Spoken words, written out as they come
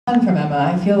From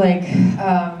Emma. I feel like,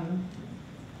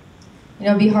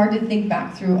 it'd be hard to think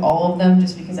back through all of them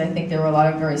just because I think there were a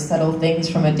lot of very subtle things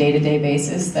from a day-to-day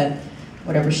basis that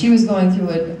whatever she was going through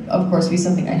would, of course, be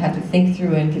something I'd have to think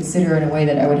through and consider in a way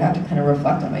that I would have to kind of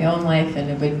reflect on my own life, and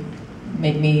it would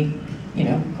make me,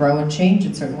 grow and change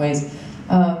in certain ways.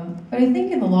 But I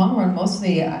think in the long run,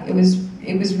 mostly, it was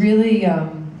really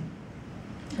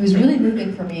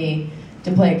moving for me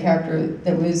to play a character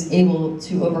that was able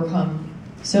to overcome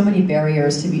so many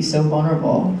barriers, to be so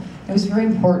vulnerable. It was very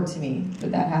important to me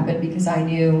that happened because I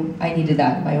knew I needed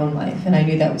that in my own life, and I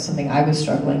knew that was something I was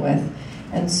struggling with.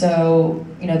 And so,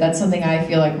 that's something I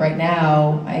feel like right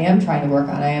now I am trying to work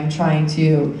on. I am trying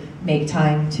to make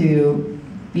time to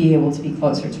be able to be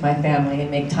closer to my family,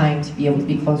 and make time to be able to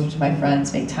be closer to my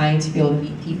friends, make time to be able to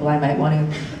meet people I might want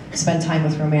to spend time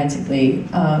with romantically.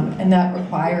 And that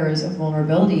requires a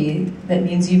vulnerability that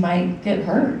means you might get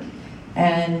hurt.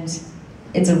 And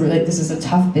this is a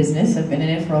tough business. I've been in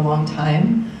it for a long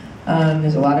time.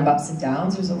 There's a lot of ups and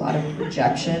downs. There's a lot of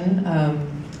rejection.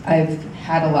 I've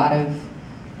had a lot of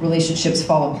relationships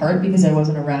fall apart because I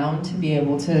wasn't around to be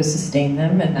able to sustain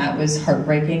them, and that was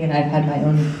heartbreaking, and I've had my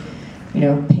own,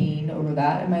 pain over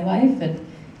that in my life.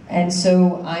 And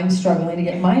so I'm struggling to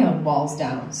get my own walls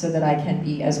down so that I can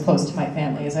be as close to my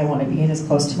family as I want to be, and as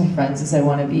close to my friends as I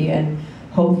want to be, and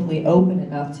hopefully open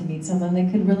enough to meet someone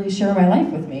that could really share my life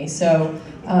with me. So,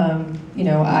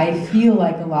 I feel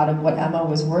like a lot of what Emma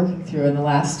was working through in the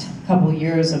last couple of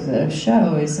years of the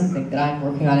show is something that I'm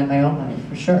working on in my own life,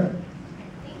 for sure.